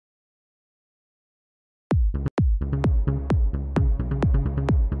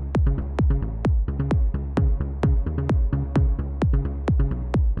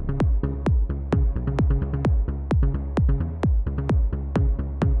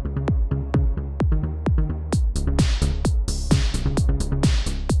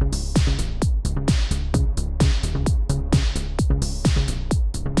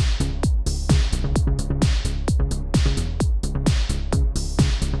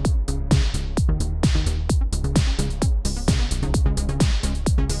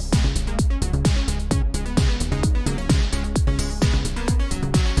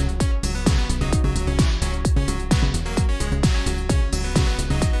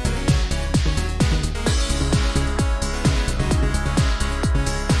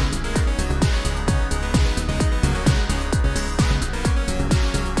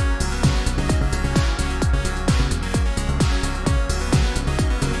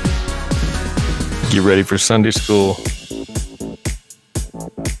You ready for Sunday school?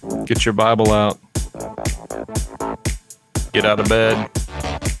 Get your Bible out. Get out of bed.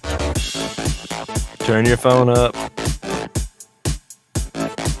 Turn your phone up.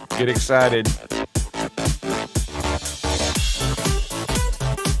 Get excited.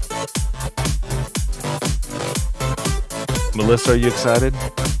 Melissa, are you excited?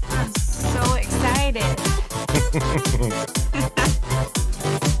 I'm so excited.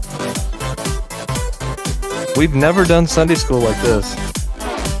 We've never done Sunday school like this.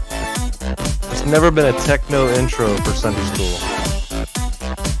 It's never been a techno intro for Sunday school.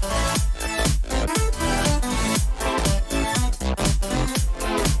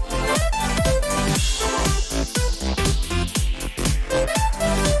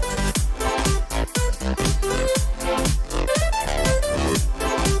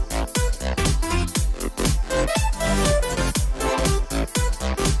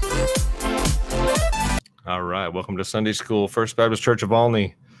 All right, welcome to Sunday School, First Baptist Church of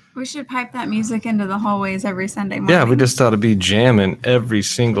Olney. We should pipe that music into the hallways every Sunday morning. Yeah, we just ought to be jamming every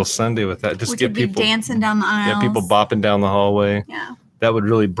single Sunday with that. Just we get could be people dancing down the aisles. Yeah, people bopping down the hallway. Yeah. That would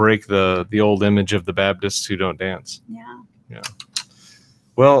really break the old image of the Baptists who don't dance. Yeah.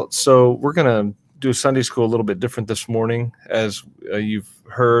 Well, so we're going to do Sunday School a little bit different this morning, as you've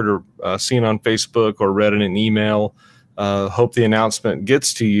heard or seen on Facebook or read in an email. Hope the announcement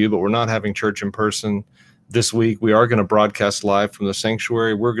gets to you, but we're not having church in person this week. We are going to broadcast live from the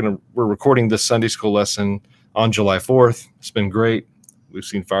sanctuary. We're recording this Sunday school lesson on July 4th. It's been great. We've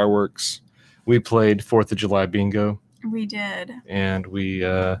seen fireworks. We played 4th of July bingo. We did. And we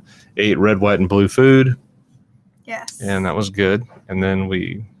ate red, white, and blue food. Yes. And that was good. And then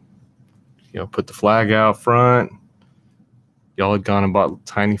we, put the flag out front. Y'all had gone and bought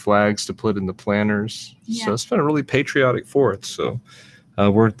tiny flags to put in the planters. Yeah. So it's been a really patriotic 4th. So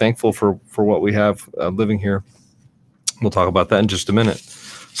we're thankful for what we have living here. We'll talk about that in just a minute.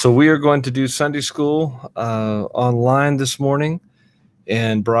 So we are going to do Sunday school online this morning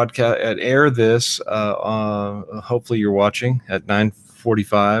and air this. Hopefully you're watching at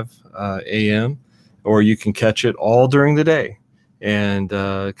 9:45 a.m. or you can catch it all during the day and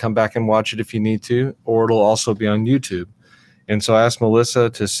come back and watch it if you need to, or it'll also be on YouTube. And so I asked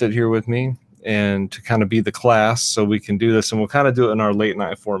Melissa to sit here with me and to kind of be the class so we can do this, and we'll kind of do it in our late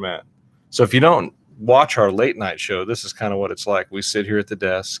night format. So if you don't watch our late night show, this is kind of what it's like. We sit here at the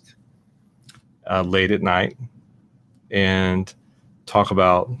desk late at night and talk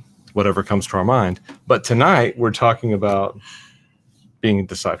about whatever comes to our mind. But tonight we're talking about being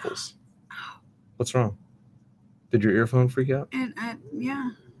disciples. What's wrong? Did your earphone freak out? Yeah.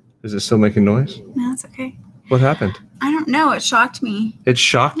 Is it still making noise? No, it's okay. What happened? I don't know. It shocked me. It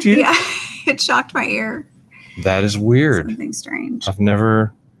shocked you? Yeah. It shocked my ear. That is weird. Something strange.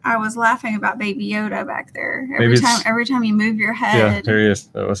 I was laughing about Baby Yoda back there. Maybe Every time you move your head. Yeah, there he is.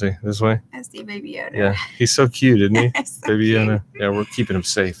 Was he this way? I see Baby Yoda. Yeah, he's so cute, isn't he? So Baby cute. Yoda. Yeah, we're keeping him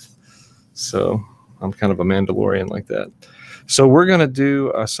safe. So I'm kind of a Mandalorian like that. So we're going to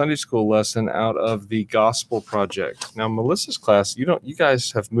do a Sunday school lesson out of the Gospel Project. Now, Melissa's class, you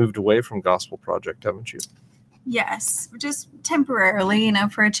guys have moved away from Gospel Project, haven't you? Yes, just temporarily,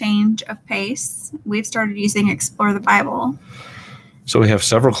 for a change of pace. We've started using Explore the Bible. So we have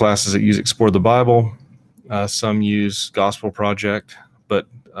several classes that use Explore the Bible. Some use Gospel Project, but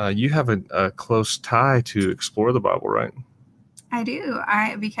you have a close tie to Explore the Bible, right? I do.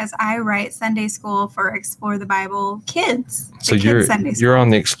 Because I write Sunday school for Explore the Bible kids. So you're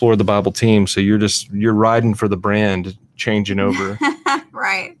on the Explore the Bible team. So you're riding for the brand, changing over.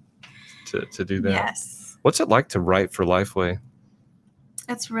 Right. To do that. Yes. What's it like to write for Lifeway?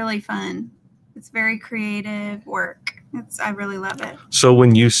 It's really fun. It's very creative work. I really love it. So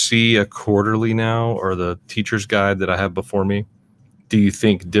when you see a quarterly now or the teacher's guide that I have before me, do you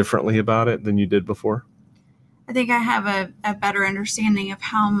think differently about it than you did before? I think I have a better understanding of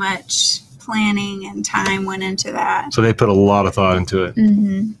how much planning and time went into that. So they put a lot of thought into it.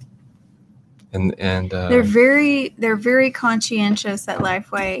 Mm-hmm. And they're very conscientious at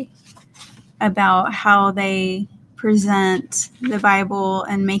Lifeway about how they present the Bible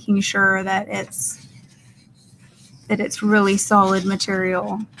and making sure that it's really solid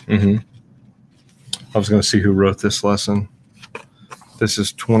material. Mm-hmm. I was going to see who wrote this lesson. This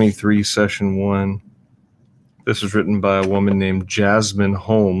is 23 session 1. This was written by a woman named Jasmine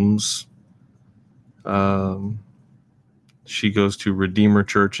Holmes. She goes to Redeemer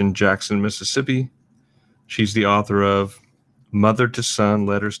Church in Jackson, Mississippi. She's the author of Mother to Son,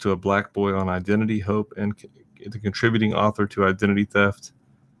 Letters to a Black Boy on Identity, Hope, and the contributing author to Identity Theft,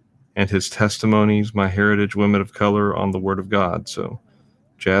 and his testimonies, My Heritage, Women of Color on the Word of God. So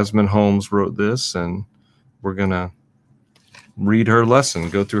Jasmine Holmes wrote this, and we're going to read her lesson,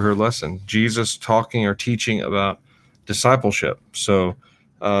 go through her lesson. Jesus talking or teaching about discipleship. So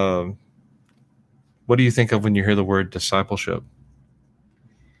what do you think of when you hear the word discipleship?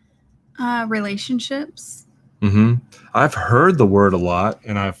 Relationships. I've heard the word a lot,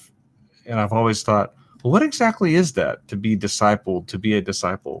 and I've always thought, well, what exactly is that, to be discipled, to be a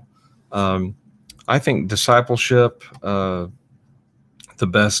disciple? I think discipleship, the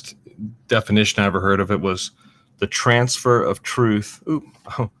best definition I ever heard of it was the transfer of truth. Ooh,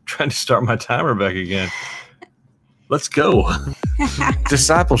 I'm trying to start my timer back again. Let's go.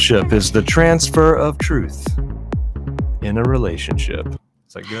 Discipleship is the transfer of truth in a relationship.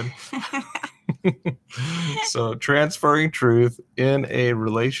 Is that good? So transferring truth in a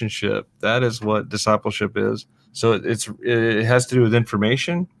relationship, that is what discipleship is. So it has to do with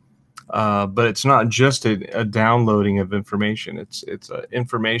information, but it's not just a downloading of information. It's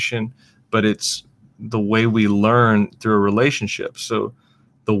information, but it's the way we learn through a relationship. So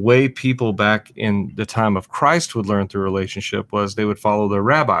the way people back in the time of Christ would learn through a relationship was they would follow their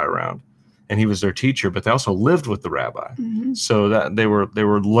rabbi around, and he was their teacher, but they also lived with the rabbi. So that they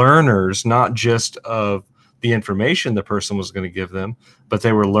were learners, not just of the information the person was going to give them, but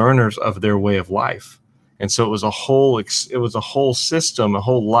they were learners of their way of life. And so it was a whole system, a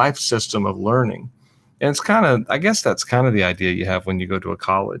whole life system of learning. And it's kind of, I guess that's kind of the idea you have when you go to a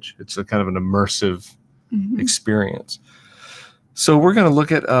college. It's a kind of an immersive experience. So we're going to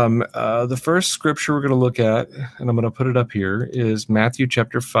look at the first scripture we're going to look at, and I'm going to put it up here, is Matthew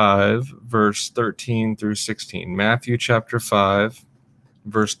chapter 5, verse 13 through 16. Matthew chapter 5,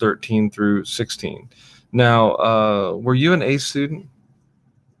 verse 13 through 16. Now, were you an A student?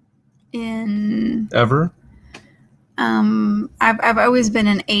 Ever? I've always been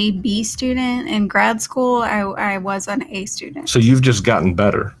an A-B student. In grad school, I was an A student. So you've just gotten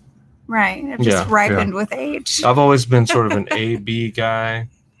better. Right. I've just ripened with age. I've always been sort of an A-B guy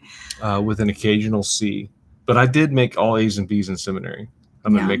with an occasional C. But I did make all A's and B's in seminary. I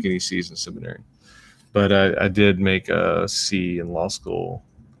didn't make any C's in seminary. But I did make a C in law school.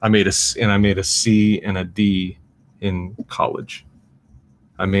 I made a C and a D in college.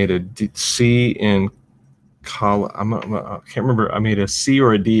 I made a C in college. I can't remember. I made a C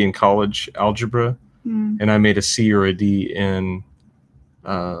or a D in college algebra, and I made a C or a D in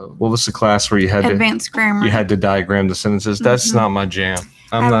what was the class where you had advanced grammar? You had to diagram the sentences. That's not my jam.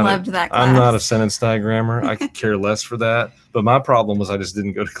 I loved that class. I'm not a sentence diagrammer. I could care less for that. But my problem was I just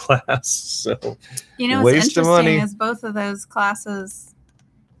didn't go to class. So what's waste of money. interesting is both of those classes,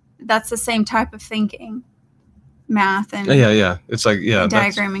 that's the same type of thinking, math and It's like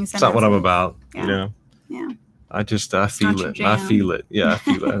diagramming sentences. It's not what I'm about. Yeah. You know. Yeah. I feel it. I feel it. Yeah, I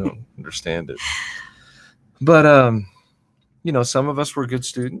feel it. I don't understand it. But some of us were good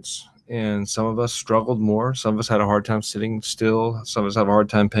students, and some of us struggled more. Some of us had a hard time sitting still. Some of us have a hard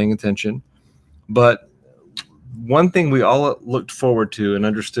time paying attention. But one thing we all looked forward to and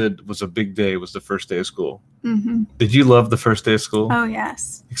understood was a big day was the first day of school. Did you love the first day of school? Oh,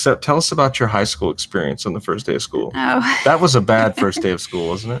 yes. Except tell us about your high school experience on the first day of school. Oh. That was a bad first day of school,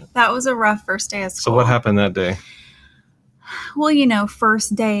 wasn't it? That was a rough first day of school. So what happened that day? Well,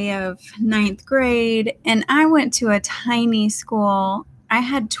 first day of 9th grade, and I went to a tiny school. I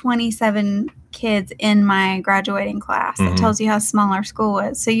had 27 kids in my graduating class. That tells you how small our school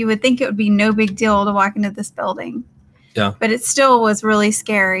was. So you would think it would be no big deal to walk into this building. Yeah. But it still was really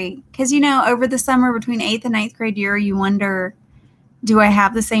scary because, over the summer between 8th and 9th grade year, you wonder, do I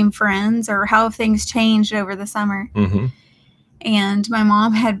have the same friends, or how have things changed over the summer? And my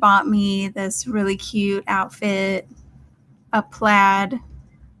mom had bought me this really cute outfit, a plaid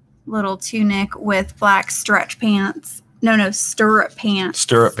little tunic with black stretch pants. No, stirrup pants.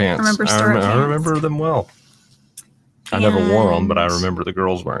 Stirrup pants. I remember stirrup pants. I remember them well. I never wore them, but I remember the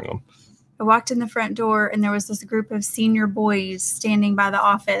girls wearing them. I walked in the front door, and there was this group of senior boys standing by the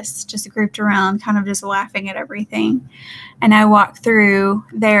office, just grouped around, kind of just laughing at everything. And I walked through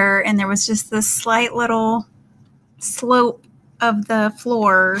there, and there was just this slight little slope of the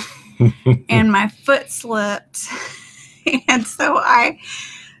floor, and my foot slipped. And so I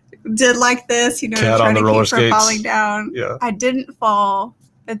did like this, to try to keep from falling down. Yeah. I didn't fall,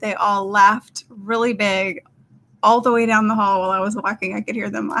 but they all laughed really big all the way down the hall while I was walking. I could hear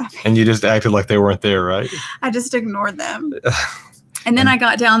them laughing. And you just acted like they weren't there, right? I just ignored them. And then I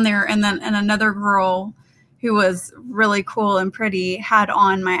got down there, and another girl who was really cool and pretty had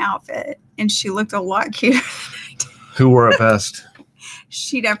on my outfit, and she looked a lot cuter than I did. Who wore it best?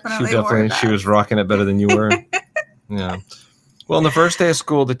 She definitely wore it best. She was rocking it better than you were. Yeah. Well, on the first day of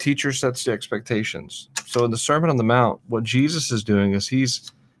school, the teacher sets the expectations. So in the Sermon on the Mount, what Jesus is doing is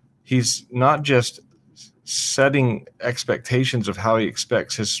he's he's not just setting expectations of how he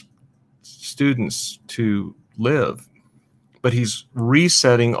expects his students to live, but he's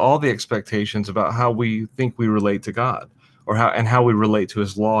resetting all the expectations about how we think we relate to God, or how we relate to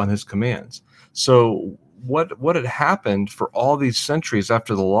his law and his commands. So what had happened for all these centuries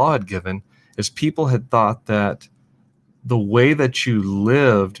after the law had given is people had thought that the way that you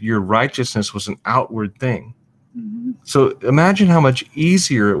lived, your righteousness was an outward thing. Mm-hmm. So imagine how much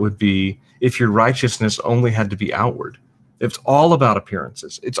easier it would be if your righteousness only had to be outward. It's all about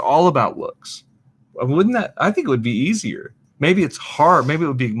appearances. It's all about looks. Wouldn't that, I think it would be easier. Maybe it's hard. Maybe it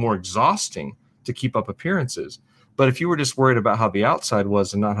would be more exhausting to keep up appearances. But if you were just worried about how the outside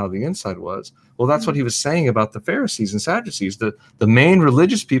was and not how the inside was, well, that's what he was saying about the Pharisees and Sadducees, the main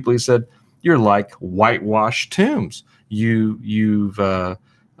religious people. He said, you're like whitewashed tombs. You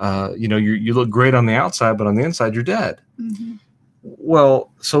look great on the outside, but on the inside, you're dead. Mm-hmm.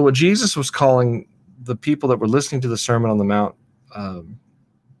 Well, so what Jesus was calling the people that were listening to the Sermon on the Mount,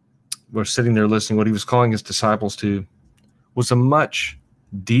 were sitting there listening, what he was calling his disciples to was a much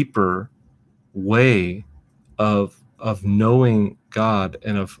deeper way of knowing God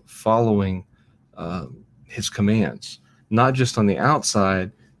and of following his commands, not just on the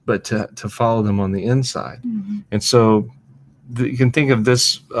outside, but to follow them on the inside. Mm-hmm. And so you can think of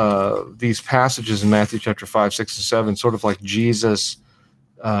these passages in Matthew chapter 5, 6, and 7, sort of like Jesus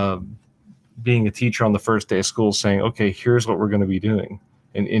being a teacher on the first day of school saying, okay, here's what we're going to be doing.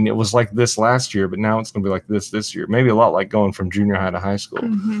 And it was like this last year, but now it's going to be like this year. Maybe a lot like going from junior high to high school.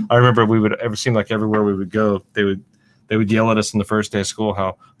 Mm-hmm. I remember it seemed like everywhere we would go, they would yell at us on the first day of school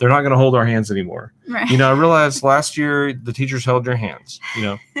how they're not going to hold our hands anymore. Right. I realized last year the teachers held your hands.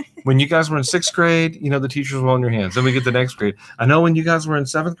 When you guys were in 6th grade, the teachers were holding your hands. Then we get to the next grade. I know when you guys were in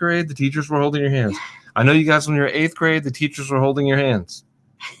 7th grade, the teachers were holding your hands. I know you guys when you were 8th grade, the teachers were holding your hands.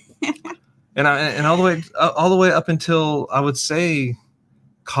 and all the way up until I would say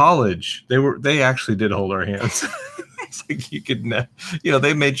college, they actually did hold our hands. It's like you could,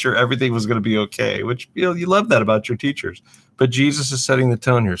 they made sure everything was going to be okay, which, you love that about your teachers. But Jesus is setting the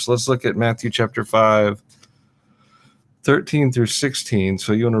tone here. So let's look at Matthew chapter 5, 13 through 16.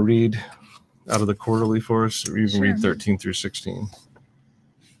 So you want to read out of the quarterly for us? Or you can read 13 through 16.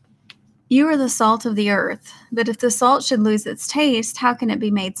 You are the salt of the earth, but if the salt should lose its taste, how can it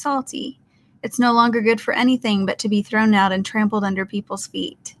be made salty? It's no longer good for anything but to be thrown out and trampled under people's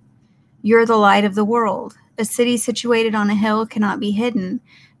feet. You're the light of the world. A city situated on a hill cannot be hidden.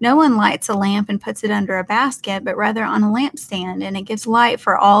 No one lights a lamp and puts it under a basket, but rather on a lampstand, and it gives light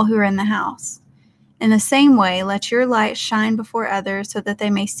for all who are in the house. In the same way, let your light shine before others so that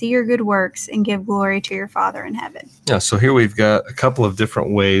they may see your good works and give glory to your Father in heaven. Yeah, so here we've got a couple of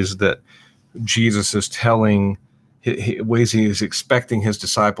different ways that Jesus is telling ways he is expecting his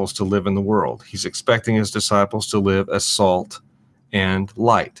disciples to live in the world. He's expecting his disciples to live as salt and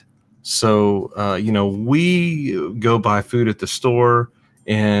light. So, we go buy food at the store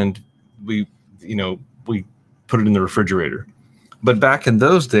and we put it in the refrigerator. But back in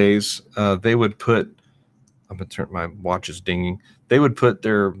those days, they would put, I'm going to turn, my watch is dinging. They would put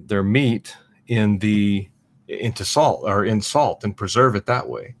their meat into salt and preserve it that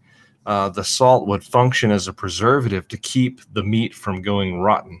way. The salt would function as a preservative to keep the meat from going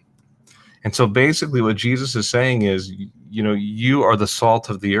rotten. And so basically what Jesus is saying is, you are the salt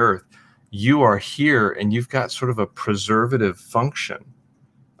of the earth. You are here and you've got sort of a preservative function.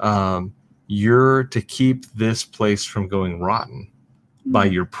 You're to keep this place from going rotten by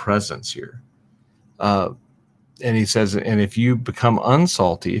your presence here. And he says, and if you become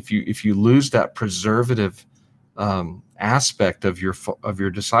unsalty, if you lose that preservative aspect of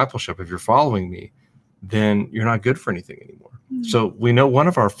your discipleship, if you're following me, then you're not good for anything anymore. So we know one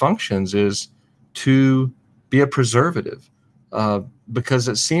of our functions is to be a preservative, because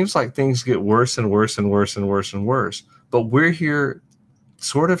it seems like things get worse and worse and worse and worse and worse. But we're here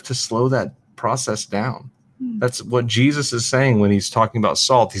sort of to slow that process down. That's what Jesus is saying when he's talking about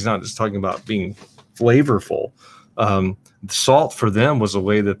salt. He's not just talking about being flavorful. Salt for them was a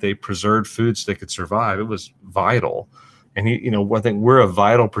way that they preserved food so they could survive. It was vital. And I think we're a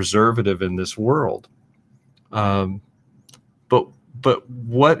vital preservative in this world. But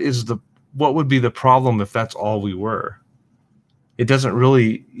what would be the problem if that's all we were? It doesn't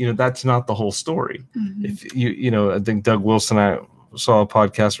really, that's not the whole story. Mm-hmm. If I think Doug Wilson, I saw a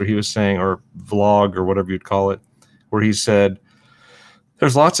podcast where he was saying, or vlog or whatever you'd call it, where he said,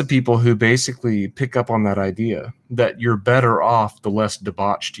 there's lots of people who basically pick up on that idea that you're better off the less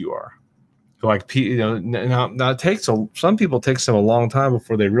debauched you are. Like, now some people takes them a long time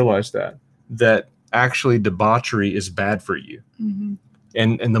before they realize that actually debauchery is bad for you. Mm-hmm.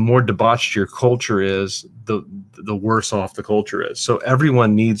 And the more debauched your culture is, the worse off the culture is. So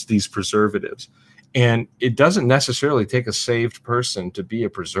everyone needs these preservatives. And it doesn't necessarily take a saved person to be a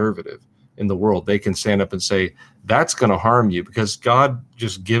preservative in the world. They can stand up and say, that's going to harm you, because God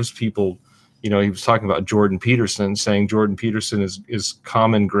just gives people, he was talking about Jordan Peterson, saying Jordan Peterson is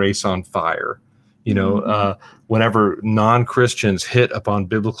common grace on fire. Whenever non-Christians hit upon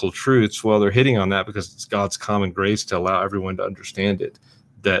biblical truths, well, they're hitting on that because it's God's common grace to allow everyone to understand it.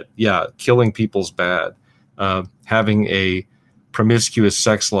 That, yeah, killing people's bad. Having a promiscuous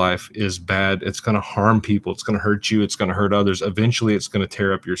sex life is bad. It's going to harm people. It's going to hurt you. It's going to hurt others. Eventually, it's going to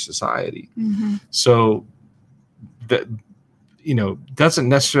tear up your society. So that, doesn't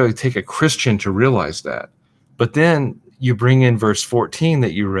necessarily take a Christian to realize that. But then you bring in verse 14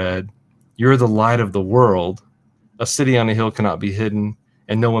 that you read, you're the light of the world. A city on a hill cannot be hidden,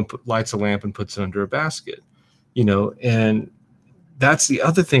 and no one lights a lamp and puts it under a basket. And that's the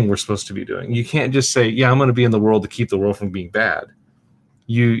other thing we're supposed to be doing. You can't just say, yeah, I'm going to be in the world to keep the world from being bad.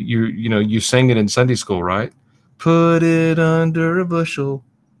 You sang it in Sunday school, right? Put it under a bushel.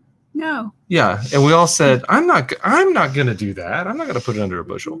 No. Yeah. And we all said, I'm not going to do that. I'm not going to put it under a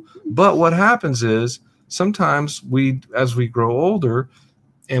bushel. But what happens is sometimes as we grow older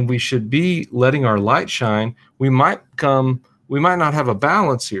and we should be letting our light shine, we might not have a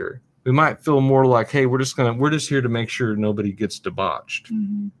balance here. We might feel more like, hey, we're just here to make sure nobody gets debauched.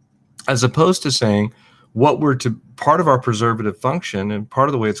 As opposed to saying part of our preservative function, and part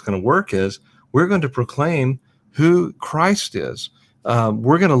of the way it's going to work is we're going to proclaim who Christ is.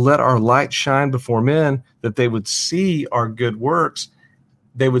 We're going to let our light shine before men, that they would see our good works,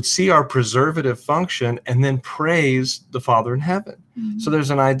 they would see our preservative function, and then praise the Father in heaven. So there's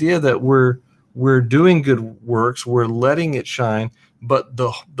an idea that we're doing good works, we're letting it shine, but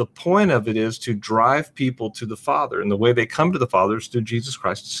the point of it is to drive people to the Father, and the way they come to the Father is through Jesus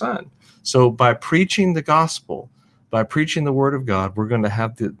Christ, the Son. So by preaching the gospel, by preaching the word of God, we're going to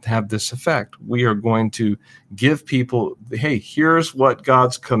have this effect. We are going to give people, hey, here's what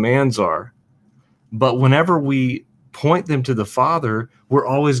God's commands are. But whenever we point them to the Father, we're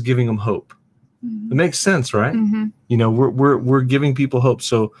always giving them hope. It makes sense, right? We're giving people hope.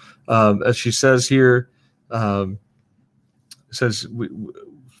 So as she says here, says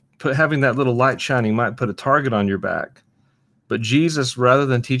having that little light shining might put a target on your back. But Jesus, rather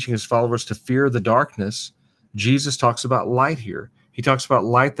than teaching his followers to fear the darkness, Jesus talks about light here. He talks about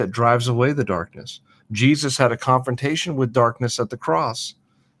light that drives away the darkness. Jesus had a confrontation with darkness at the cross,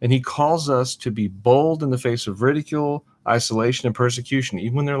 and he calls us to be bold in the face of ridicule, isolation, and persecution,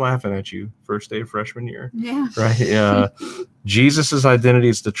 even when they're laughing at you first day of freshman year. Yeah. Right? Jesus's identity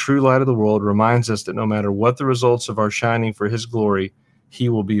as the true light of the world reminds us that no matter what the results of our shining for his glory, he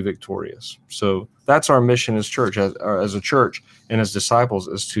will be victorious. So that's our mission as church, as a church and as disciples,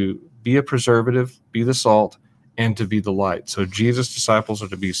 is to be a preservative, be the salt, and to be the light. So Jesus' disciples are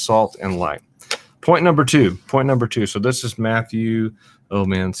to be salt and light. Point number two. So this is Matthew. Oh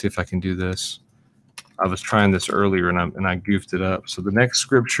man, see if I can do this. I was trying this earlier and I goofed it up. So the next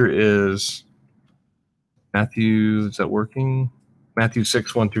scripture is Matthew. Is that working? Matthew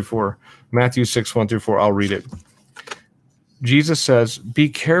 6:1-4. Matthew 6:1-4. I'll read it. Jesus says, "Be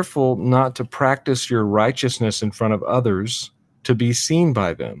careful not to practice your righteousness in front of others to be seen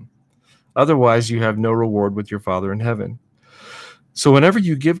by them. Otherwise, you have no reward with your Father in heaven. So whenever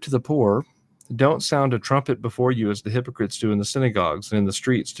you give to the poor, don't sound a trumpet before you as the hypocrites do in the synagogues and in the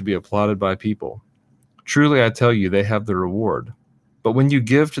streets to be applauded by people. Truly, I tell you, they have the reward. But when you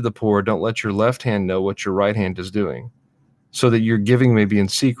give to the poor, don't let your left hand know what your right hand is doing, so that your giving may be in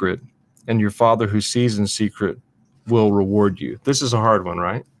secret, and your Father who sees in secret will reward you." This is a hard one,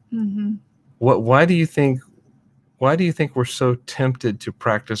 right? Why do you think we're so tempted to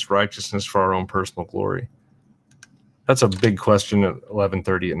practice righteousness for our own personal glory? That's a big question at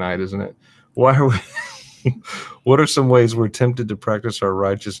 11:30 at night, isn't it? Why are we? What are some ways we're tempted to practice our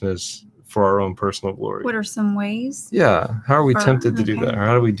righteousness for our own personal glory? What are some ways? Yeah. How are we tempted to do that? Or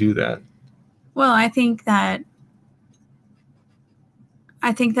how do we do that? Well, I think that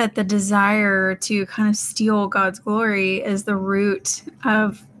the desire to kind of steal God's glory is the root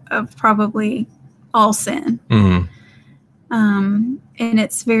of probably all sin. And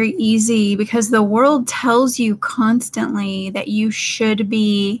it's very easy because the world tells you constantly that you should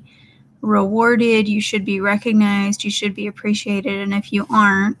be rewarded, you should be recognized, you should be appreciated. And if you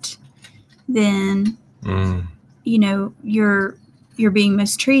aren't, then, you're being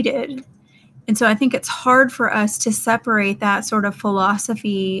mistreated. And so I think it's hard for us to separate that sort of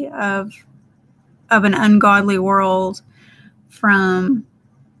philosophy of an ungodly world from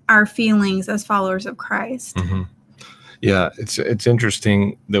our feelings as followers of Christ. Yeah, it's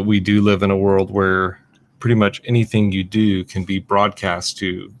interesting that we do live in a world where pretty much anything you do can be broadcast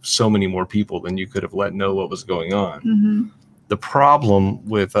to so many more people than you could have let know what was going on. Mm-hmm. The problem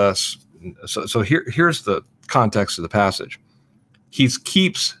with us, so here's the context of the passage. He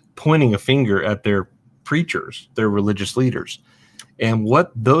keeps pointing a finger at their preachers, their religious leaders. And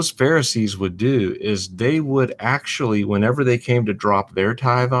what those Pharisees would do is they would actually, whenever they came to drop their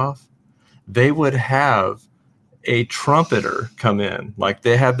tithe off, they would have a trumpeter come in. Like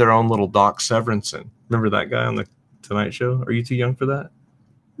they had their own little Doc Severinsen. Remember that guy on the Tonight Show? Are you too young for that?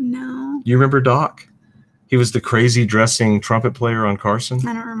 No. You remember Doc? He was the crazy dressing trumpet player on Carson.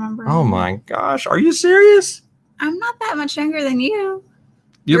 I don't remember. Oh my gosh. Are you serious? I'm not that much younger than you.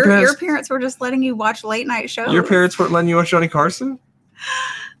 Your parents were just letting you watch late night shows. Your parents weren't letting you watch Johnny Carson?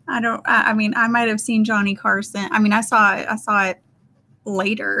 I mean, I might have seen Johnny Carson. I mean, I saw it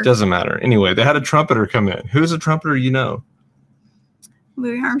later. Doesn't matter. Anyway, they had a trumpeter come in. Who's a trumpeter you know?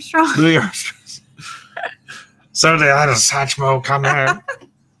 Louis Armstrong. Louis Armstrong. So they had a Satchmo come in.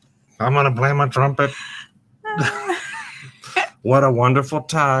 I'm going to play my trumpet. What a wonderful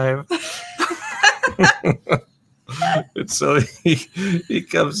time. And so he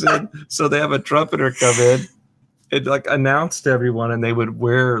comes in. So they have a trumpeter come in and like announce to everyone, and they would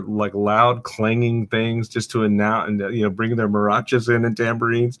wear like loud clanging things just to announce and bring their marachas in and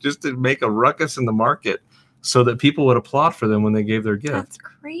tambourines just to make a ruckus in the market so that people would applaud for them when they gave their gift. That's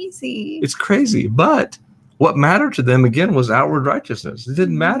crazy. It's crazy. But what mattered to them, again, was outward righteousness. It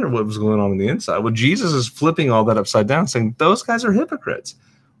didn't matter what was going on the inside. Well, Jesus is flipping all that upside down, saying those guys are hypocrites.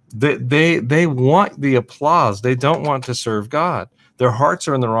 They want the applause. They don't want to serve God. Their hearts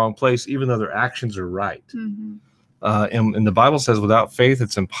are in the wrong place, even though their actions are right. Mm-hmm. And the Bible says without faith,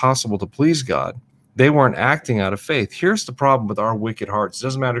 it's impossible to please God. They weren't acting out of faith. Here's the problem with our wicked hearts. It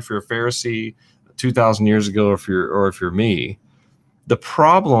doesn't matter if you're a Pharisee 2,000 years ago or if you're me. The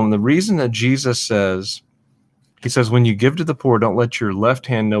problem, the reason that Jesus says, he says, when you give to the poor, don't let your left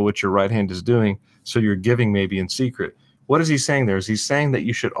hand know what your right hand is doing, so your giving may be in secret. What is he saying there? Is he saying that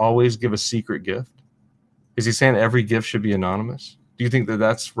you should always give a secret gift? Is he saying every gift should be anonymous? Do you think that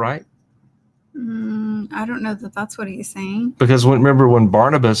that's right? I don't know that that's what he's saying. Because remember when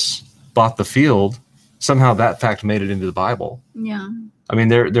Barnabas bought the field, somehow that fact made it into the Bible. Yeah. I mean,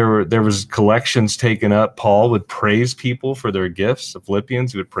 there was collections taken up. Paul would praise people for their gifts. The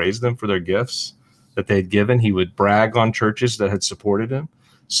Philippians, he would praise them for their gifts that they'd given. He would brag on churches that had supported him.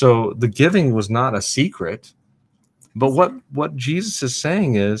 So the giving was not a secret. But what Jesus is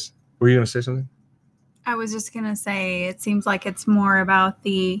saying is, were you going to say something? I was just going to say, it seems like it's more about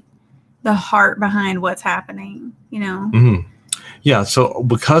the heart behind what's happening, Mm-hmm. Yeah. So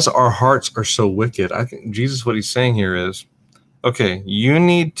because our hearts are so wicked, I think Jesus, what he's saying here is, okay, you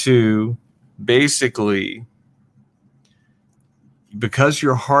need to basically, because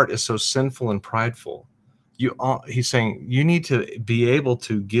your heart is so sinful and prideful, he's saying you need to be able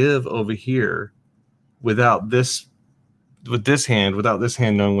to give over here without this hand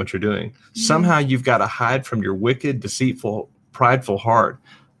knowing what you're doing. Mm-hmm. Somehow you've got to hide from your wicked, deceitful, prideful heart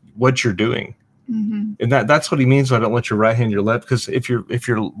what you're doing. Mm-hmm. And that's what he means by don't let your right hand your left, because if your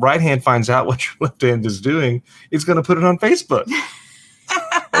right hand finds out what your left hand is doing, it's going to put it on Facebook.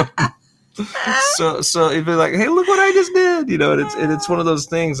 So it'd be like, hey, look what I just did, and it's one of those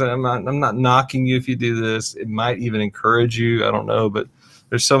things. I'm not knocking you if you do this. It might even encourage you. I don't know, but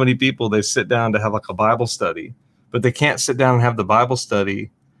there's so many people, they sit down to have like a Bible study, but they can't sit down and have the Bible study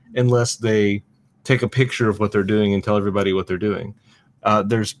unless they take a picture of what they're doing and tell everybody what they're doing.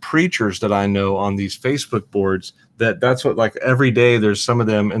 There's preachers that I know on these Facebook boards that's what, like, every day there's some of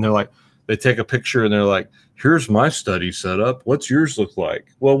them, and they're like, they take a picture and they're like, here's my study setup. What's yours look like?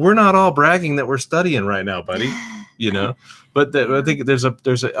 Well, we're not all bragging that we're studying right now, buddy, but I think there's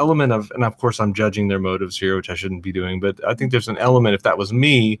an element of, and of course I'm judging their motives here, which I shouldn't be doing, but I think there's an element, if that was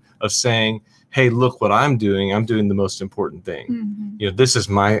me, of saying, hey, look what I'm doing. I'm doing the most important thing. Mm-hmm. This is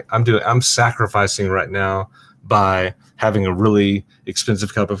I'm sacrificing right now by having a really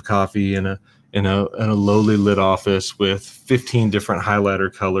expensive cup of coffee in a lowly lit office with 15 different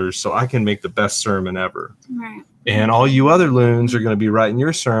highlighter colors, so I can make the best sermon ever. Right. And all you other loons are going to be writing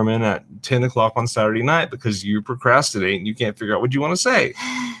your sermon at 10 o'clock on Saturday night because you procrastinate and you can't figure out what you want to say.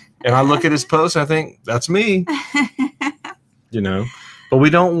 And I look at his post and I think, that's me. But we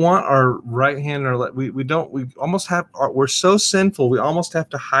don't want our right hand or we're so sinful, we almost have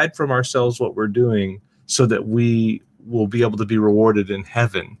to hide from ourselves what we're doing so that we will be able to be rewarded in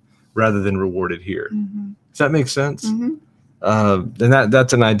heaven rather than rewarded here. Mm-hmm. Does that make sense? Mm-hmm. And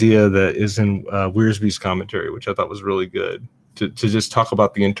that's an idea that is in Wiersbe's commentary, which I thought was really good, to just talk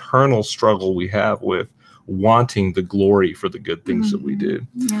about the internal struggle we have with wanting the glory for the good things that we do.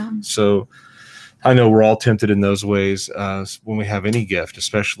 Yeah. So I know we're all tempted in those ways when we have any gift,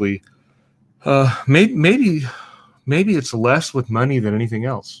 especially maybe it's less with money than anything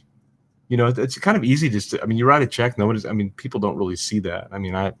else. You know, it's kind of easy I mean, you write a check. People don't really see that. I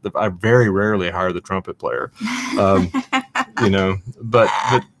mean, I very rarely hire the trumpet player, you know, but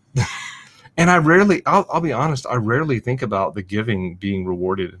and I'll be honest, I rarely think about the giving being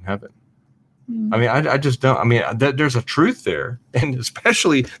rewarded in heaven. I mean, I just don't. I mean, there's a truth there, and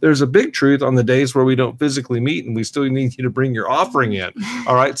especially there's a big truth on the days where we don't physically meet, and we still need you to bring your offering in.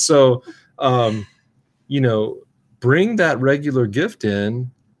 All right, so you know, bring that regular gift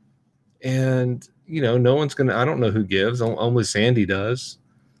in, and you know, no one's gonna. I don't know who gives. Only Sandy does,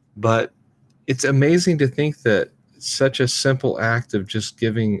 but it's amazing to think that such a simple act of just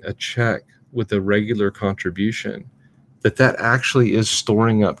giving a check with a regular contribution, that actually is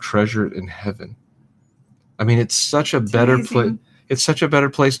storing up treasure in heaven. I mean, it's such a better place. It's such a better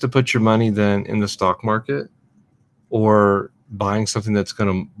place to put your money than in the stock market or buying something that's going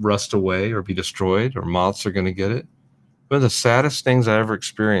to rust away or be destroyed or moths are going to get it. One of the saddest things I ever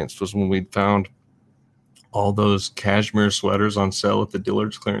experienced was when we found all those cashmere sweaters on sale at the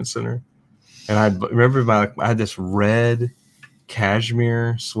Dillard's Clearance Center. And I remember I had this red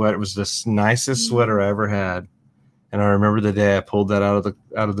cashmere sweater. It was the nicest sweater I ever had. And I remember the day I pulled that out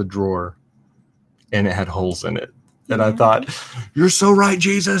of the drawer, and it had holes in it. And I thought, "You're so right,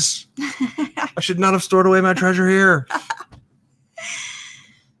 Jesus. I should not have stored away my treasure here."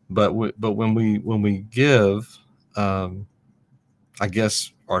 But when we give, I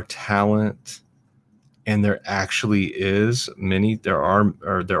guess our talent, and there are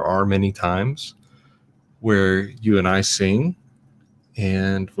many times where you and I sing,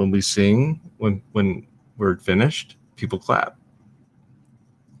 and when we sing, when we're finished, people clap.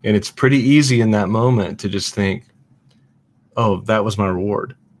 And it's pretty easy in that moment to just think, "Oh, that was my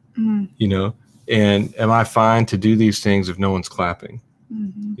reward." You know, and am I fine to do these things if no one's clapping?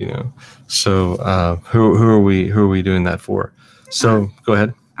 You know, so who are we doing that for? So go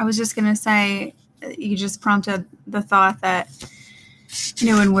ahead. I was just gonna say, you just prompted the thought that, you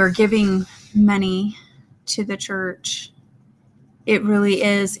know, when we're giving money to the church, it really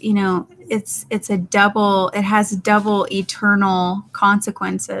is, you know, it has double eternal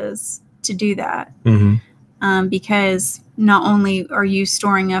consequences to do that. Because not only are you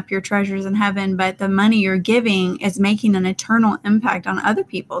storing up your treasures in heaven, but the money you're giving is making an eternal impact on other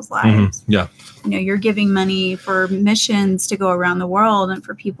people's lives. Yeah. You know, you're giving money for missions to go around the world and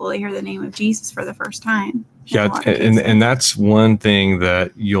for people to hear the name of Jesus for the first time. Yeah. And that's one thing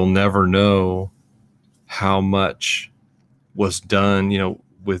that you'll never know how much was done, you know,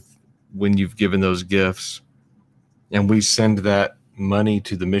 when you've given those gifts. And we send that money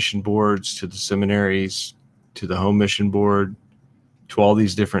to the mission boards, to the seminaries, to the home mission board, to all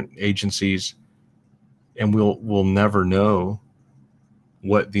these different agencies, and we'll never know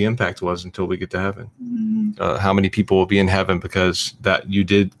what the impact was until we get to heaven. How many people will be in heaven because that you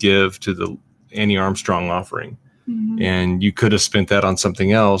did give to the Annie Armstrong offering, and you could have spent that on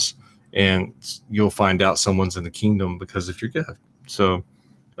something else, and you'll find out someone's in the kingdom because of your gift. So,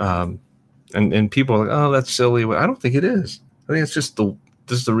 and people are like, "Oh, that's silly." I don't think it is. I think it's just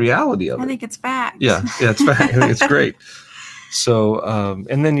the reality of it. I think it's fact. Yeah, it's fact. I think it's great. So,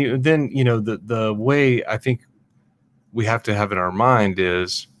 and then you know, the way I think we have to have in our mind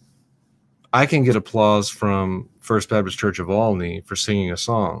is, I can get applause from First Baptist Church of Olney for singing a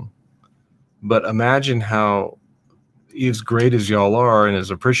song, but imagine how, as great as y'all are and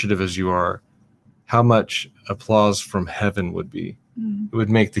as appreciative as you are, how much applause from heaven would be. It would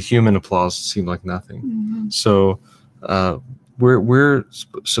make the human applause seem like nothing. So we're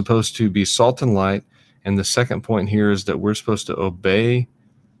supposed to be salt and light. And the second point here is that we're supposed to obey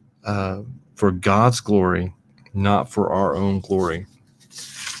for God's glory, not for our own glory.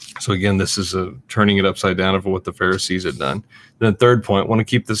 So again, this is turning it upside down of what the Pharisees had done. Then the third point, I want to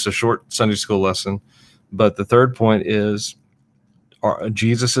keep this a short Sunday school lesson, but the third point is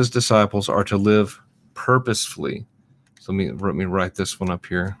Jesus's disciples are to live purposefully. So let me write this one up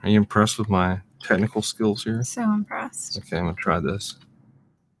here. Are you impressed with my technical skills here? So impressed. Okay, I'm going to try this.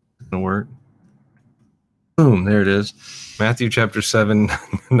 It's going to work. Boom, there it is. Matthew chapter 7,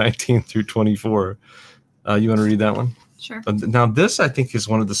 19 through 24. You want to read that one? Sure. Now, this, I think, is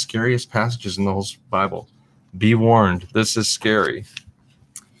one of the scariest passages in the whole Bible. Be warned, this is scary.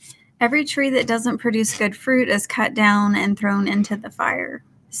 Every tree that doesn't produce good fruit is cut down and thrown into the fire.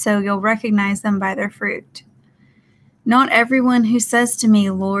 So you'll recognize them by their fruit. Not everyone who says to me,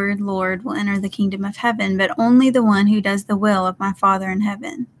 "Lord, Lord," will enter the kingdom of heaven, but only the one who does the will of my Father in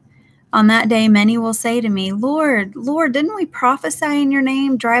heaven. On that day, many will say to me, Lord, Lord, didn't we prophesy in your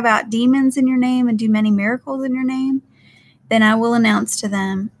name, drive out demons in your name, and do many miracles in your name? Then I will announce to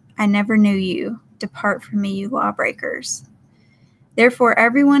them, I never knew you. Depart from me, you lawbreakers. Therefore,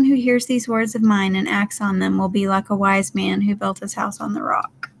 everyone who hears these words of mine and acts on them will be like a wise man who built his house on the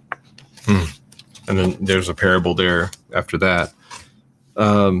rock. And then there's a parable there after that.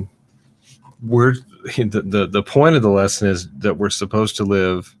 The point of the lesson is that we're supposed to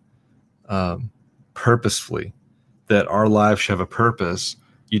live purposefully, that our lives should have a purpose.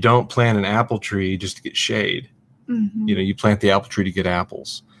 You don't plant an apple tree just to get shade. Mm-hmm. You plant the apple tree to get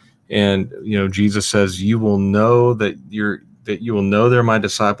apples. And, Jesus says, you will know that you will know they're my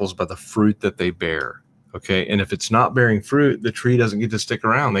disciples by the fruit that they bear. Okay. And if it's not bearing fruit, the tree doesn't get to stick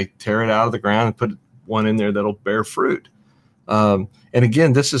around. They tear it out of the ground and put one in there that'll bear fruit. And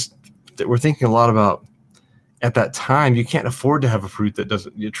again, we're thinking a lot about, at that time, you can't afford to have a tree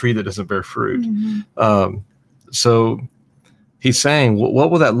that doesn't bear fruit. Mm-hmm. So he's saying, what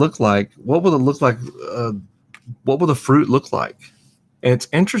will that look like? What will it look like? What will the fruit look like? And it's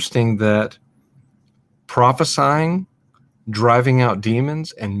interesting that prophesying, driving out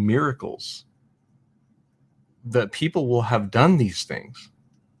demons, and miracles, that people will have done these things,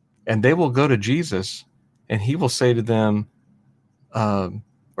 and they will go to Jesus, and he will say to them,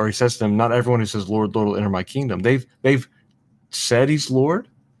 or he says to them, not everyone who says, Lord, Lord, will enter my kingdom. They've said he's Lord.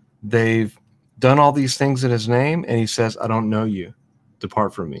 They've done all these things in his name, and he says, I don't know you.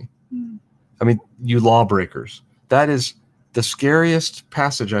 Depart from me. Mm. I mean, you lawbreakers. That is the scariest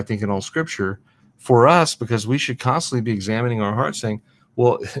passage, I think, in all Scripture for us, because we should constantly be examining our hearts, saying,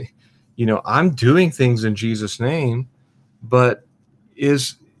 well, I'm doing things in Jesus' name, but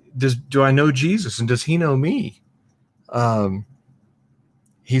do I know Jesus, and does he know me?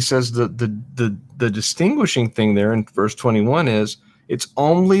 He says the distinguishing thing there in verse 21 is, it's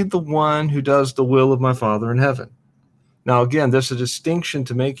only the one who does the will of my Father in heaven. Now, again, there's a distinction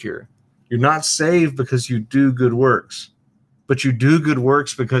to make here. You're not saved because you do good works, but you do good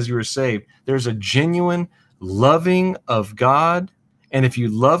works because you are saved. There's a genuine loving of God, and if you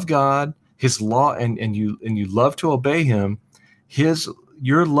love God, his law, and you love to obey him,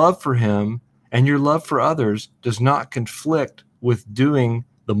 your love for him and your love for others does not conflict with doing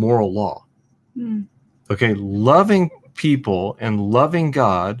the moral law. Mm. Okay, loving people and loving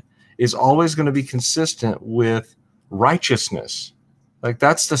God is always going to be consistent with righteousness. Like,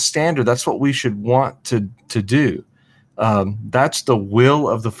 that's the standard. That's what we should want to do. That's the will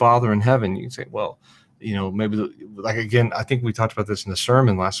of the Father in heaven. You can say, well, maybe again, I think we talked about this in the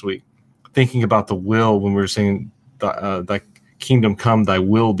sermon last week, thinking about the will when we were saying, thy kingdom come, thy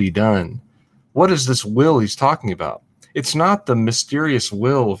will be done. What is this will he's talking about? It's not the mysterious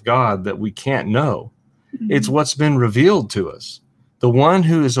will of God that we can't know. Mm-hmm. It's what's been revealed to us. The one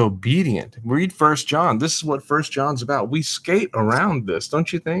who is obedient. Read 1 John. This is what 1 John's about. We skate around this,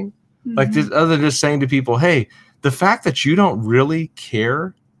 don't you think? Mm-hmm. Like, other than just saying to people, hey, the fact that you don't really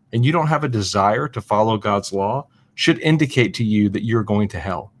care and you don't have a desire to follow God's law should indicate to you that you're going to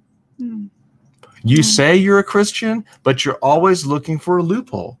hell. Mm-hmm. You say you're a Christian, but you're always looking for a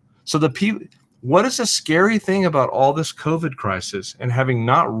loophole. So what is a scary thing about all this COVID crisis and having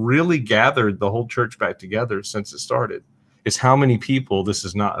not really gathered the whole church back together since it started is how many people this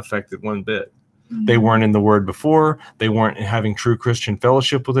has not affected one bit. Mm-hmm. They weren't in the Word before. They weren't having true Christian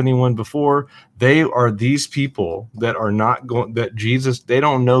fellowship with anyone before. They are these people that are not going, that Jesus, they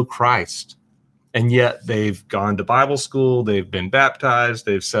don't know Christ. And yet they've gone to Bible school. They've been baptized.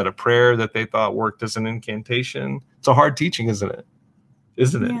 They've said a prayer that they thought worked as an incantation. It's a hard teaching, isn't it?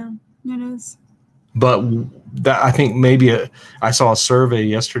 Isn't it? Yeah, it is. But that, I think I saw a survey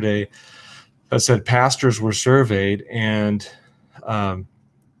yesterday that said pastors were surveyed, and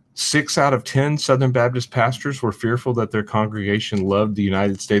 6 out of 10 Southern Baptist pastors were fearful that their congregation loved the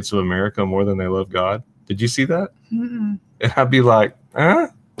United States of America more than they love God. Did you see that? Mm-mm. And I'd be like,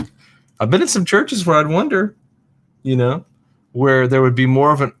 I've been in some churches where I'd wonder, where there would be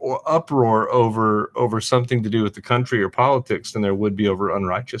more of an uproar over something to do with the country or politics than there would be over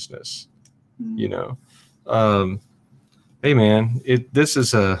unrighteousness. Mm-hmm. Hey man, this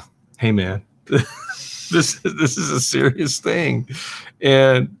is a serious thing,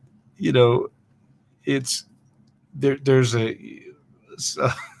 and it's there's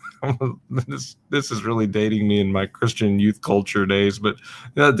this is really dating me in my Christian youth culture days, but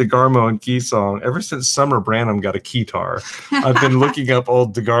the DeGarmo and Key song, ever since Summer Branham got a keytar, I've been looking up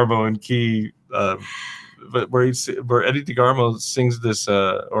old DeGarmo and Key, but where Eddie DeGarmo sings this,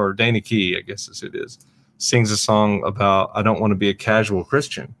 or Dana Key, I guess it is, sings a song about, I don't want to be a casual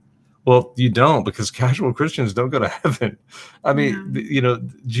Christian. Well, you don't, because casual Christians don't go to heaven. I mean, Yeah.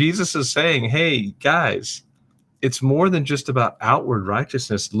 Jesus is saying, hey, guys, it's more than just about outward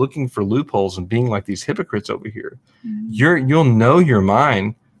righteousness, looking for loopholes and being like these hypocrites over here. You'll know you're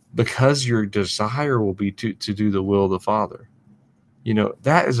mine because your desire will be to do the will of the Father.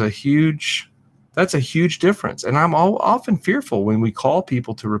 That's a huge difference. And I'm often fearful when we call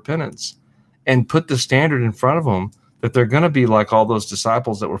people to repentance and put the standard in front of them, that they're going to be like all those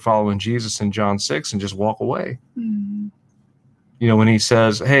disciples that were following Jesus in John 6 and just walk away. When he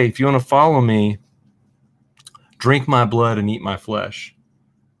says, hey, if you want to follow me, drink my blood and eat my flesh.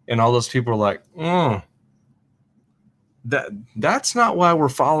 And all those people are like, that's not why we're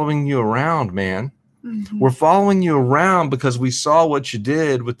following you around, man. We're following you around because we saw what you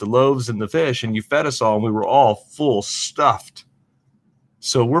did with the loaves and the fish, and you fed us all, and we were all full stuffed.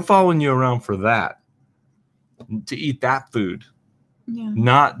 So we're following you around for that, to eat that food,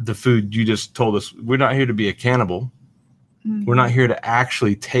 not the food you just told us. We're not here to be a cannibal. We're not here to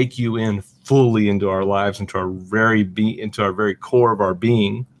actually take you in fully into our lives, into our very core of our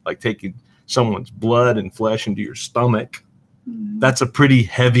being, like taking someone's blood and flesh into your stomach. That's a pretty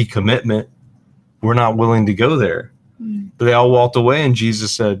heavy commitment. We're not willing to go there. But they all walked away, and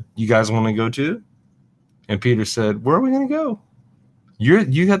Jesus said, you guys want to go too? And Peter said, where are we going to go?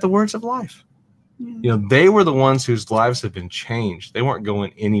 You had the words of life. They were the ones whose lives have been changed. They weren't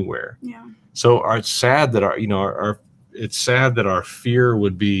going anywhere. So it's sad that our fear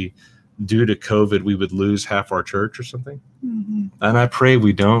would be, due to COVID, we would lose half our church or something. And I pray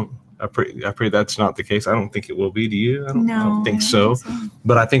we don't. I pray that's not the case. I don't think it will be. Do you? I don't think so.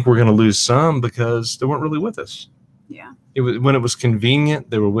 But I think we're going to lose some because they weren't really with us. When it was convenient,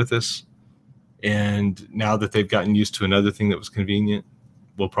 they were with us. And now that they've gotten used to another thing that was convenient,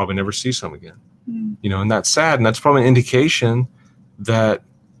 we'll probably never see some again. And that's sad. And that's probably an indication that,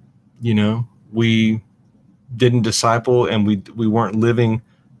 we didn't disciple, and we weren't living,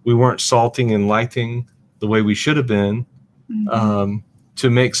 we weren't salting and lighting the way we should have been, to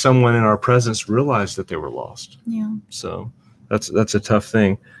make someone in our presence realize that they were lost. So that's a tough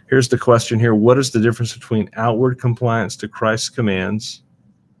thing. Here's the question here. What is the difference between outward compliance to Christ's commands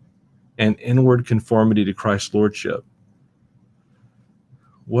and inward conformity to Christ's lordship?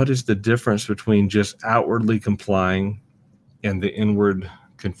 What is the difference between just outwardly complying and the inward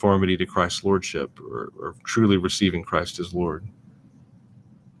conformity to Christ's lordship, or truly receiving Christ as Lord?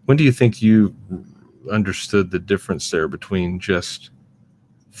 When do you think you understood the difference there between just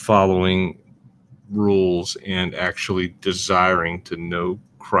following rules and actually desiring to know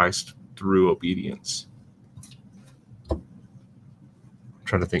Christ through obedience? I'm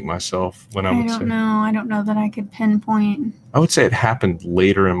trying to think myself when I don't know that I could pinpoint. I would say it happened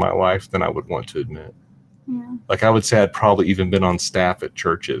later in my life than I would want to admit. Like I would say I'd probably even been on staff at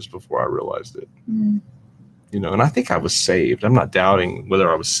churches before I realized it. And I think I was saved. I'm not doubting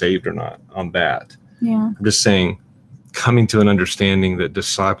whether I was saved or not on that. I'm just saying, coming to an understanding that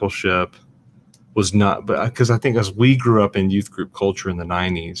discipleship was not, but because I think as we grew up in youth group culture in the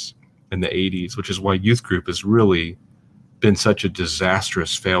 90s and the 80s, which is why youth group has really been such a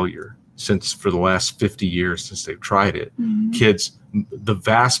disastrous failure for the last 50 years since they've tried it. Kids, the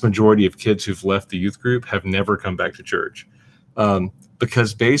vast majority of kids who've left the youth group have never come back to church,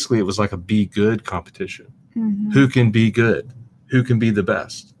 because basically it was like a be good competition. Who can be good? Who can be the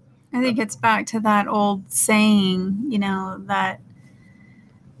best? I think it's back to that old saying, that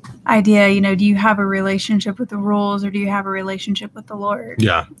idea, do you have a relationship with the rules, or do you have a relationship with the Lord?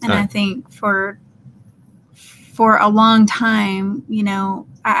 And I think for a long time,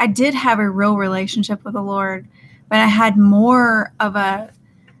 I did have a real relationship with the Lord, but I had more of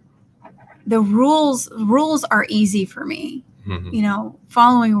the rules are easy for me.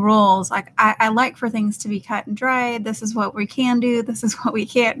 Following rules, like I like for things to be cut and dried. This is what we can do. This is what we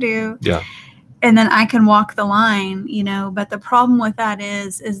can't do. And then I can walk the line, but the problem with that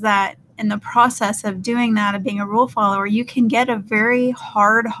is that in the process of doing that, of being a rule follower, you can get a very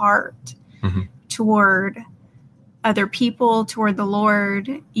hard heart toward other people, toward the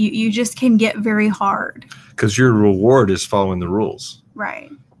Lord. You just can get very hard. Because your reward is following the rules.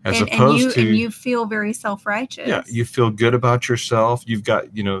 Right. As opposed to, and you feel very self-righteous. You feel good about yourself. You've got,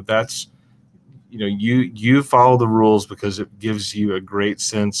 that's, you follow the rules because it gives you a great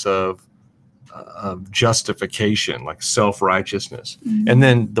sense of justification, like self-righteousness. And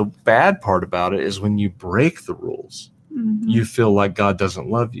then the bad part about it is when you break the rules, you feel like God doesn't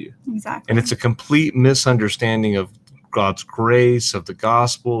love you. Exactly. And it's a complete misunderstanding of God's grace, of the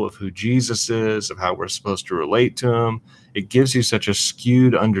gospel, of who Jesus is, of how we're supposed to relate to him. It gives you such a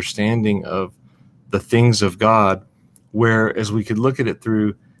skewed understanding of the things of God, whereas we could look at it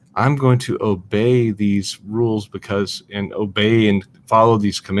through, I'm going to obey these rules and obey and follow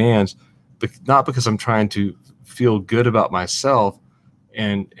these commands, not because I'm trying to feel good about myself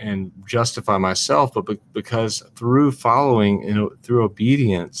and justify myself, but because through following and through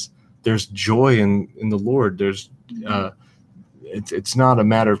obedience, there's joy in the Lord. There's it's not a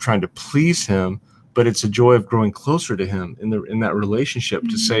matter of trying to please him, but it's a joy of growing closer to him in that relationship.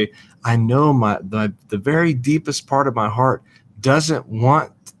 To say, I know the very deepest part of my heart doesn't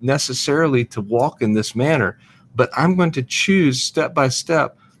want necessarily to walk in this manner, but I'm going to choose step by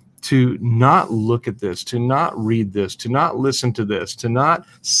step to not look at this, to not read this, to not listen to this, to not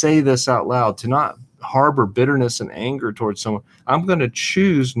say this out loud, to not harbor bitterness and anger towards someone. I'm going to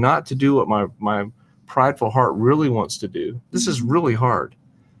choose not to do what my prideful heart really wants to do. This is really hard.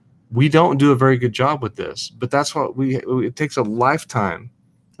 We don't do a very good job with this, but that's what it takes a lifetime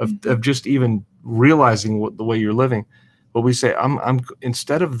of just even realizing the way you're living. But we say, I'm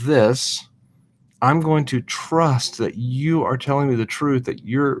instead of this, I'm going to trust that you are telling me the truth, that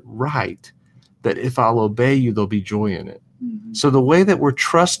you're right, that if I'll obey you, there'll be joy in it. So the way that we're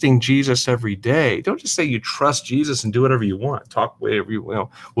trusting Jesus every day, don't just say you trust Jesus and do whatever you want, talk whatever you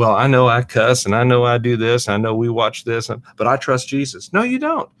will. Well, I know I cuss and I know I do this. I know we watch this, but I trust Jesus. No, you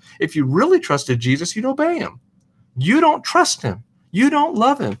don't. If you really trusted Jesus, you'd obey him. You don't trust him. You don't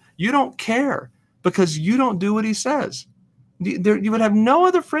love him. You don't care because you don't do what he says. You would have no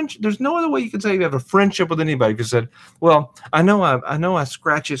other friendship. There's no other way you could say you have a friendship with anybody. If you said, well, I know I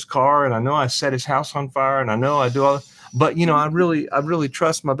scratch his car and I know I set his house on fire and I know I do all that, but I really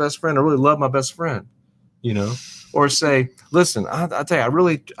trust my best friend. I really love my best friend, or say, listen, I tell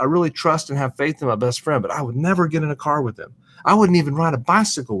you, I really trust and have faith in my best friend, but I would never get in a car with him. I wouldn't even ride a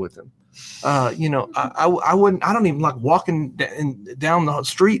bicycle with him. I wouldn't. I don't even like walking down the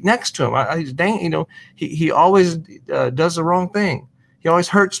street next to him. He always does the wrong thing. He always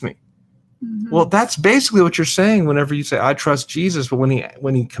hurts me. Well, that's basically what you're saying whenever you say I trust Jesus, but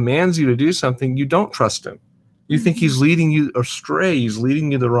when he commands you to do something, you don't trust him. You think he's leading you astray. He's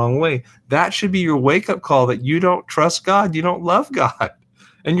leading you the wrong way. That should be your wake-up call that you don't trust God. You don't love God,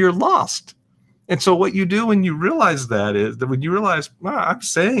 and you're lost. And so what you do when you realize that is that when you realize, wow, I'm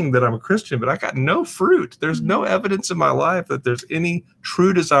saying that I'm a Christian, but I got no fruit. There's no evidence in my life that there's any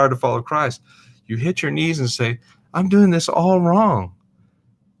true desire to follow Christ. You hit your knees and say, I'm doing this all wrong.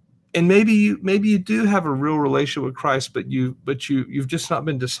 And maybe you do have a real relationship with Christ, but you've just not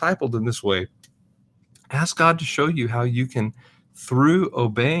been discipled in this way. Ask God to show you how you can, through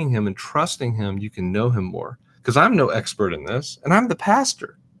obeying him and trusting him, you can know him more. Because I'm no expert in this, and I'm the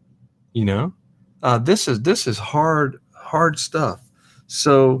pastor, This is hard stuff.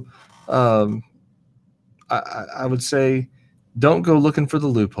 So I would say, don't go looking for the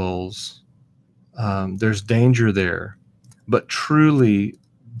loopholes. There's danger there, but truly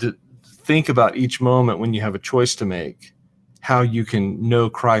think about each moment when you have a choice to make, how you can know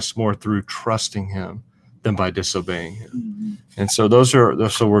Christ more through trusting him than by disobeying him. And so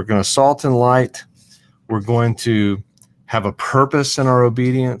so we're going to salt and light. We're going to have a purpose in our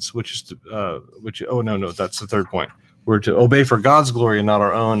obedience, that's the third point. We're to obey for God's glory and not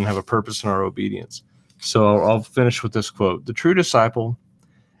our own, and have a purpose in our obedience. So I'll finish with this quote. The true disciple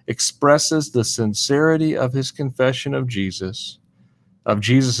expresses the sincerity of his confession of Jesus'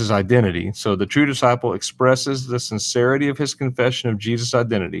 identity. So the true disciple expresses the sincerity of his confession of Jesus'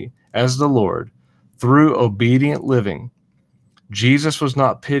 identity as the Lord through obedient living. Jesus was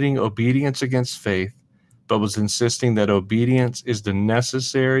not pitting obedience against faith, but was insisting that obedience is the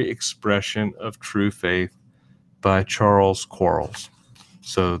necessary expression of true faith, by Charles Quarles.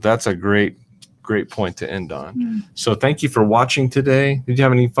 So that's a great point to end on. So thank you for watching today. Did you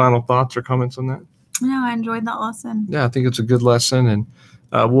have any final thoughts or comments on that? No, I enjoyed that lesson. Yeah, I think it's a good lesson, and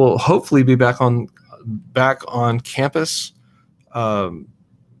we'll hopefully be back on campus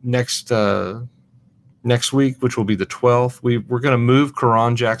next week, which will be the 12th. We're going to move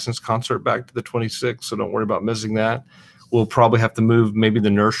Karan Jackson's concert back to the 26th, so don't worry about missing that. We'll probably have to move maybe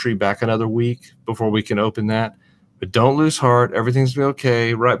the nursery back another week before we can open that. But don't lose heart. Everything's going to be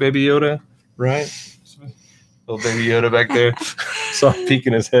okay. Right, Baby Yoda? Right? Little Baby Yoda back there. So I'm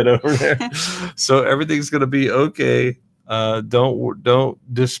peeking his head over there. So everything's going to be okay. Don't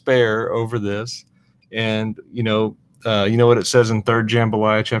despair over this. And, you know what it says in 3rd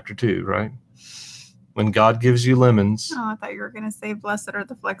Jambalaya chapter 2, right? When God gives you lemons. Oh, I thought you were going to say, "Blessed are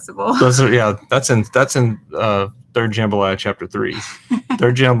the flexible." Yeah, that's in 3rd Jambalaya chapter 3.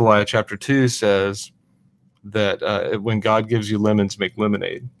 3rd Jambalaya chapter 2 says that when God gives you lemons, make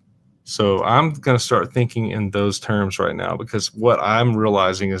lemonade. So I'm going to start thinking in those terms right now, because what I'm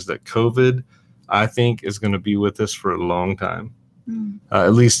realizing is that COVID, I think, is going to be with us for a long time.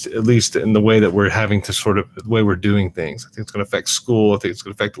 At least in the way that we're having to the way we're doing things. I think it's going to affect school. I think it's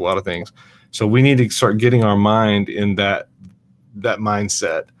going to affect a lot of things. So we need to start getting our mind in that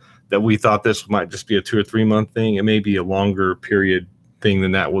mindset that we thought this might just be a 2 or 3 month thing. It may be a longer period thing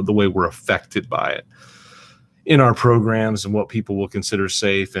than that, the way we're affected by it in our programs and what people will consider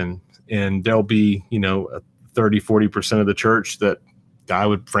safe. And there'll be, 30-40% of the church that I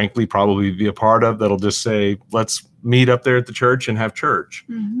would frankly probably be a part of that'll just say, let's meet up there at the church and have church.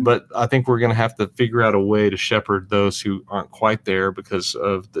 Mm-hmm. But I think we're going to have to figure out a way to shepherd those who aren't quite there because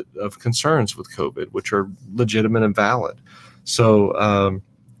of concerns with COVID, which are legitimate and valid. So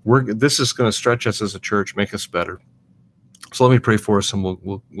this is going to stretch us as a church, make us better. So let me pray for us, and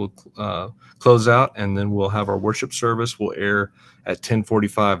we'll close out, and then we'll have our worship service. We'll air at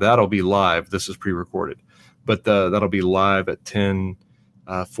 10:45. That'll be live. This is pre-recorded, but that'll be live at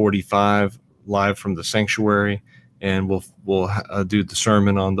 10:45, live from the sanctuary, and we'll do the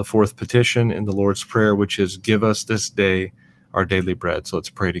sermon on the fourth petition in the Lord's Prayer, which is, "Give us this day our daily bread." So let's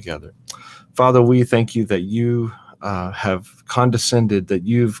pray together. Father, we thank you that you have condescended, that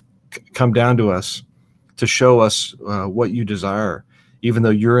you've come down to us to show us what you desire, even though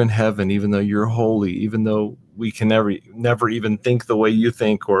you're in heaven, even though you're holy, even though we can never even think the way you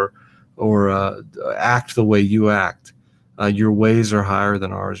think or act the way you act. Your ways are higher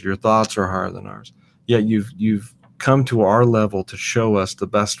than ours. Your thoughts are higher than ours. Yet you've come to our level to show us the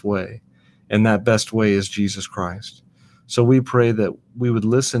best way, and that best way is Jesus Christ. So we pray that we would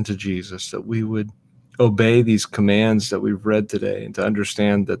listen to Jesus, that we would obey these commands that we've read today, and to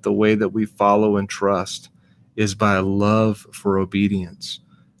understand that the way that we follow and trust is by a love for obedience,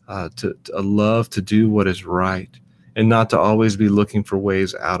 to a love to do what is right, and not to always be looking for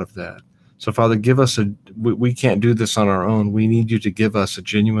ways out of that. So Father, give us we can't do this on our own. We need you to give us a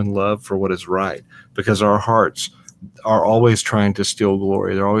genuine love for what is right, because our hearts are always trying to steal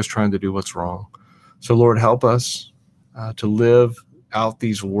glory. They're always trying to do what's wrong. So Lord, help us to live out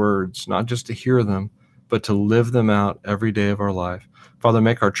these words, not just to hear them, but to live them out every day of our life. Father,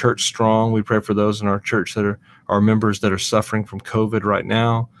 make our church strong. We pray for those in our church that are our members that are suffering from COVID right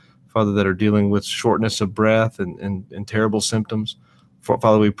now, Father, that are dealing with shortness of breath and terrible symptoms.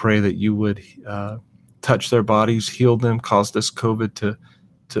 Father, we pray that you would touch their bodies, heal them, cause this COVID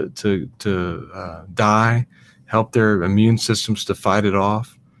to die, help their immune systems to fight it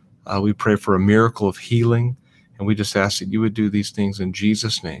off. We pray for a miracle of healing, and we just ask that you would do these things in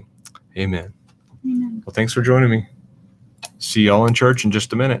Jesus' name. Amen. Amen. Well, thanks for joining me. See y'all in church in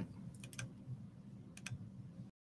just a minute.